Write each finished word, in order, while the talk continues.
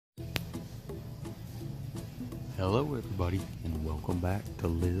Hello everybody, and welcome back to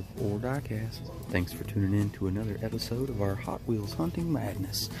Live or DIECAST. Thanks for tuning in to another episode of our Hot Wheels hunting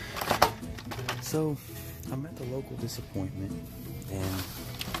madness. So, I'm at the local disappointment, and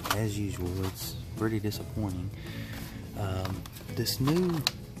as usual, it's pretty disappointing. This new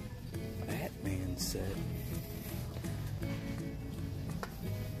Batman set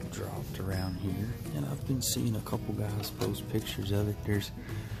dropped around here, and I've been seeing a couple guys post pictures of it. There's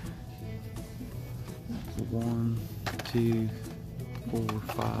 1, 2, 4,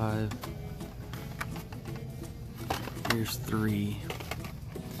 5. Here's 3.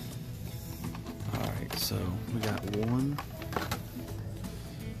 Alright, so we got 1.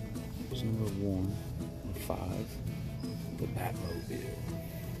 There's number 1 and 5. The Batmobile.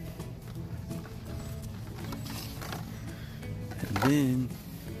 And then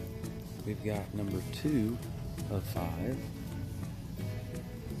we've got number 2 of 5.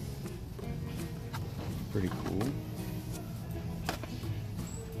 Pretty cool.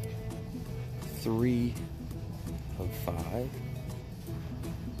 3 of 5.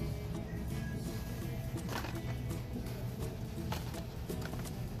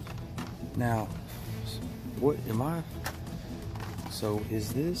 Now, what am I? So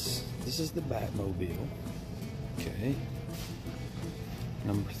is this is the Batmobile. Okay.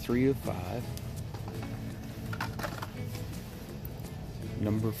 Number 3 of 5.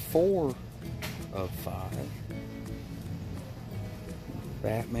 Number 4 of 5.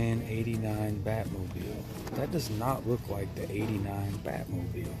 Batman 89 Batmobile. That does not look like the 89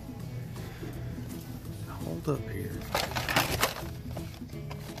 Batmobile. Hold up here.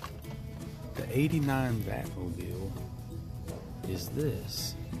 The 89 Batmobile is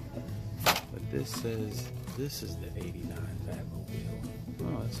this. But this says this is the 89 Batmobile.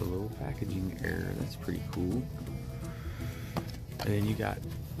 Oh, that's a little packaging error. That's pretty cool. And then you got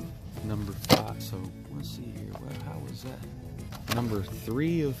number 5, so let's see here. Well, how was that? Number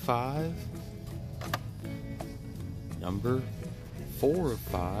 3 of 5. Number 4 of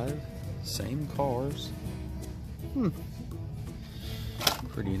 5. Same cars.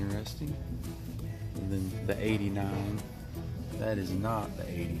 Pretty interesting. And then the 89. That is not the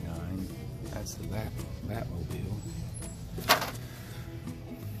 89. That's the Batmobile.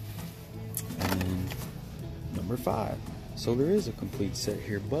 And then number 5. So there is a complete set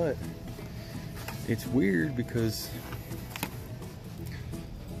here, but it's weird because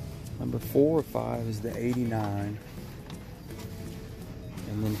number 4 or 5 is the 89,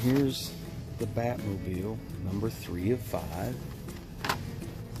 and then here's the Batmobile, number 3 of 5,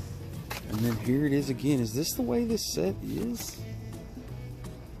 and then here it is again. Is this the way this set is?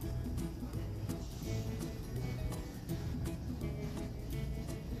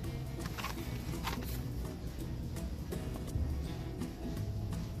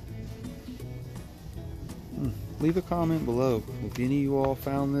 Leave a comment below if any of you all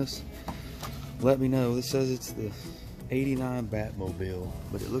found this. Let me know. This says it's the 89 Batmobile,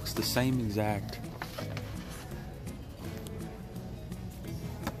 but it looks the same exact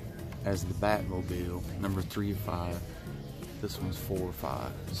as the Batmobile, number 3 of 5. This one's 4 or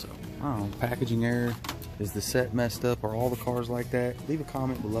 5. So, I don't know, packaging error. Is the set messed up? Are all the cars like that? Leave a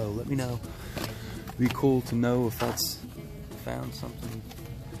comment below. Let me know. It'd be cool to know if that's found something.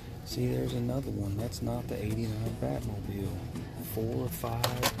 See, there's another one. That's not the 89 Batmobile. 4 of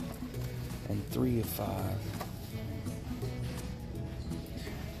 5 and 3 of 5.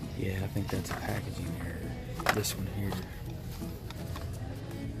 Yeah, I think that's a packaging error. This one here.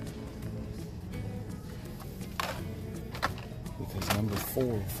 Because number 4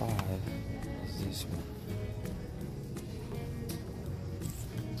 of 5 is this one.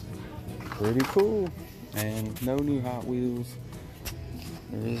 Pretty cool. And no new Hot Wheels.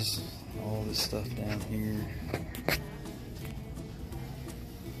 There is all this stuff down here.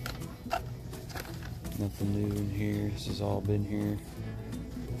 Nothing new in here. This has all been here.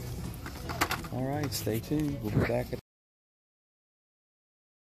 Alright, stay tuned. We'll be back at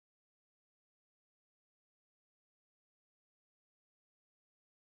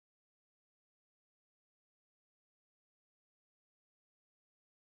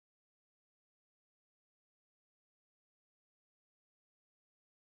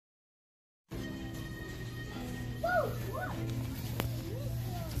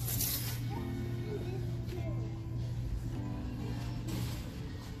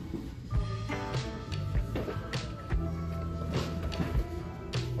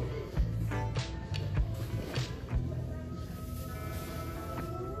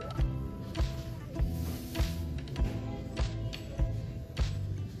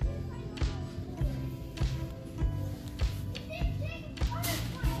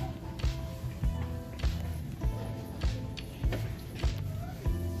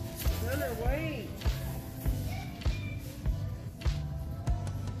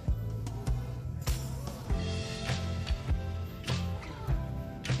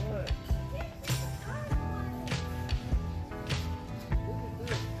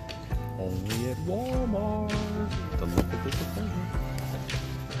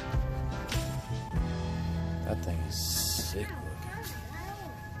sick looking.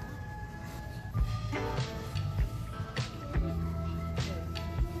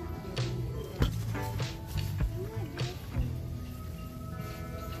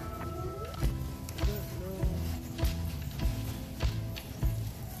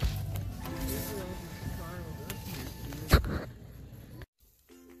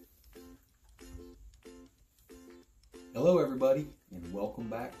 Hello everybody, and welcome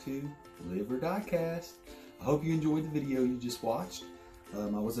back to Live or DIECAST. I hope you enjoyed the video you just watched. I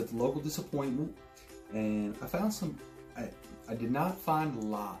was at the local disappointment and I found some, I did not find a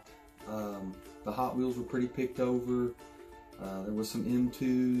lot. The Hot Wheels were pretty picked over. There was some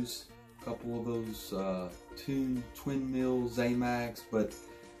M2s, a couple of those twin mill Zamax, but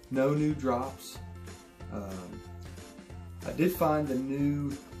no new drops. I did find the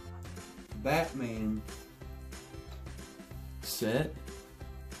new Batman set,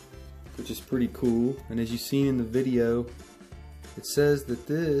 which is pretty cool, and as you've seen in the video, it says that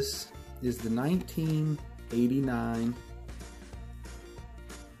this is the 1989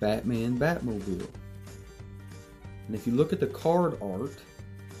 Batman Batmobile. And if you look at the card art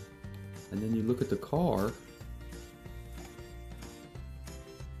and then you look at the car,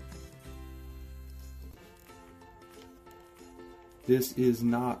 this is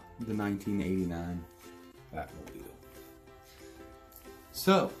not the 1989 Batmobile.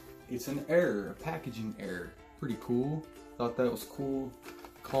 So, it's an error, a packaging error. Pretty cool. Thought that was cool.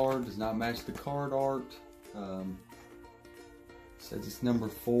 Card does not match the card art. Says it's number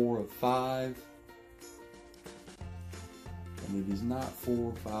 4 of 5. And it is not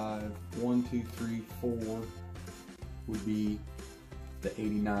 4, 5. 1, 2, 3, 4 would be the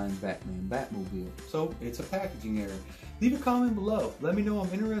 89 Batman Batmobile. So, it's a packaging error. Leave a comment below. Let me know.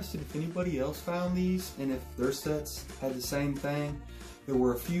 I'm interested if anybody else found these and if their sets had the same thing. There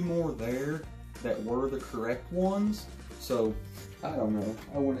were a few more there that were the correct ones, so I don't know.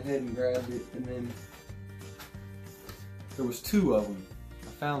 I went ahead and grabbed it, and then there was 2 of them.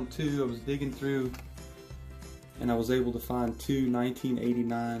 I found 2. I was digging through, and I was able to find 2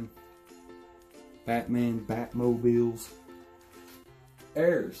 1989 Batman Batmobiles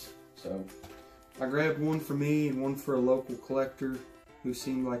errors. So I grabbed one for me and one for a local collector who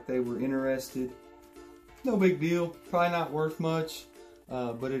seemed like they were interested. No big deal. Probably not worth much.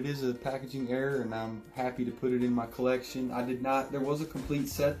 But it is a packaging error, and I'm happy to put it in my collection. There was a complete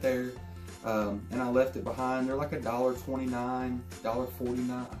set there, and I left it behind. They're like $1.29,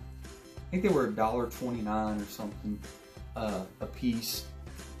 $1.49. I think they were $1.29 or something a piece.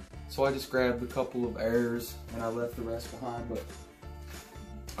 So I just grabbed a couple of errors and I left the rest behind, but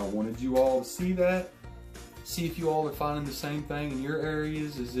I wanted you all to see that. See if you all are finding the same thing in your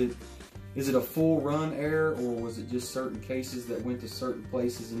areas. Is it a full run error, or was it just certain cases that went to certain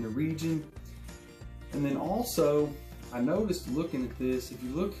places in the region? And then also, I noticed looking at this, if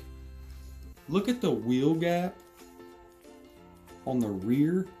you look at the wheel gap on the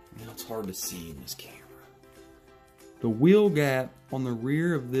rear. Now it's hard to see in this camera. The wheel gap on the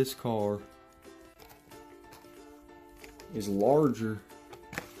rear of this car is larger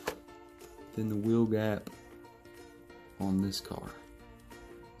than the wheel gap on this car.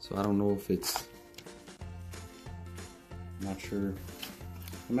 So I don't know if it's, I'm not sure.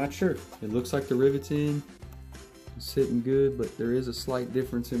 It looks like the rivets in, it's sitting good, but there is a slight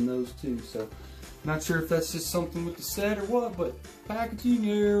difference in those two. So not sure if that's just something with the set or what, but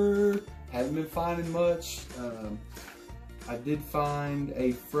packaging error. Haven't been finding much. I did find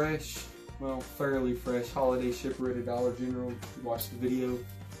a fresh, well, fairly fresh holiday shipper at a Dollar General. Watched the video.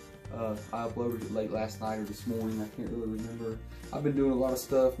 I uploaded it late last night or this morning. I can't really remember. I've been doing a lot of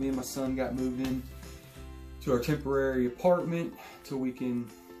stuff. Me and my son got moved in to our temporary apartment till we can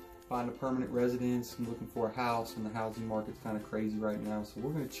find a permanent residence. I'm looking for a house, and the housing market's kind of crazy right now. So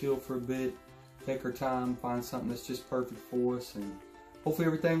we're going to chill for a bit, take our time, find something that's just perfect for us, and hopefully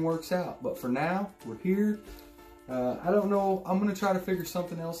everything works out. But for now, we're here. I don't know. I'm going to try to figure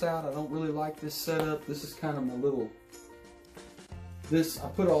something else out. I don't really like this setup. This is kind of my little... I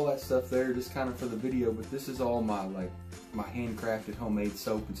put all that stuff there just kind of for the video, but this is all my handcrafted homemade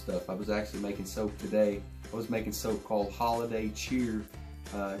soap and stuff. I was actually making soap today. I was making soap called Holiday Cheer.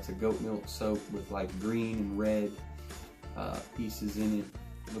 It's a goat milk soap with like green and red pieces in it.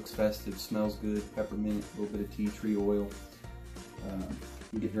 Looks festive, smells good, peppermint, a little bit of tea tree oil.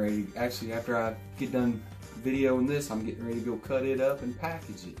 I'm getting ready, actually after I get done videoing this, I'm getting ready to go cut it up and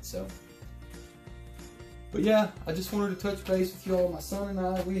package it. So. But yeah, I just wanted to touch base with y'all. My son and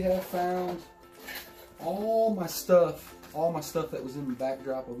I, we have found all my stuff that was in the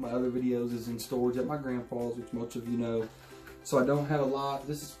backdrop of my other videos is in storage at my grandpa's, which most of you know. So I don't have a lot.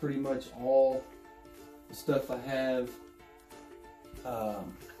 This is pretty much all the stuff I have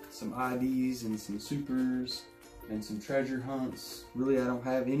some IDs and some supers and some treasure hunts. Really, I don't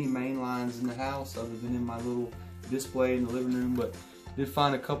have any main lines in the house other than in my little display in the living room, but did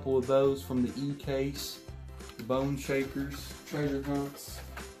find a couple of those from the E-Case, the Bone Shakers treasure hunts.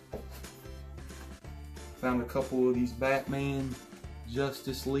 Found a couple of these Batman,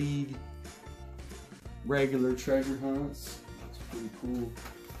 Justice League regular treasure hunts. That's pretty cool.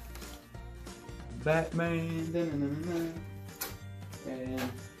 Batman,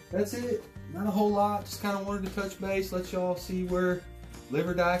 and that's it. Not a whole lot. Just kind of wanted to touch base, let y'all see where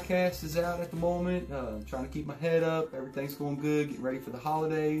Liver Diecast is out at the moment. Trying to keep my head up. Everything's going good. Getting ready for the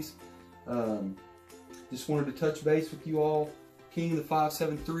holidays. Just wanted to touch base with you all. King of the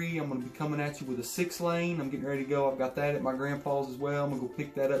 573. I'm going to be coming at you with a 6-lane. I'm getting ready to go. I've got that at my grandpa's as well. I'm going to go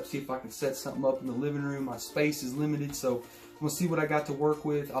pick that up, see if I can set something up in the living room. My space is limited, so I'm going to see what I got to work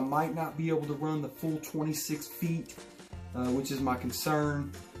with. I might not be able to run the full 26 feet, which is my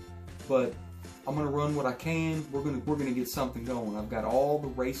concern, but I'm going to run what I can. We're going to get something going. I've got all the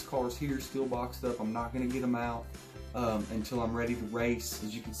race cars here still boxed up. I'm not going to get them out until I'm ready to race.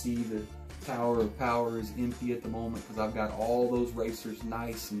 As you can see, the Tower of Power is empty at the moment because I've got all those racers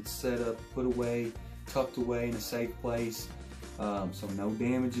nice and set up, put away, tucked away in a safe place, so no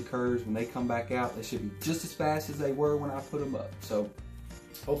damage occurs. When they come back out, they should be just as fast as they were when I put them up. So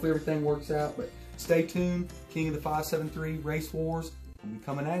hopefully everything works out, but stay tuned. King of the 573 Race Wars will be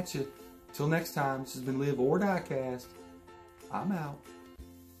coming at you. Till next time, this has been Live or Diecast. I'm out.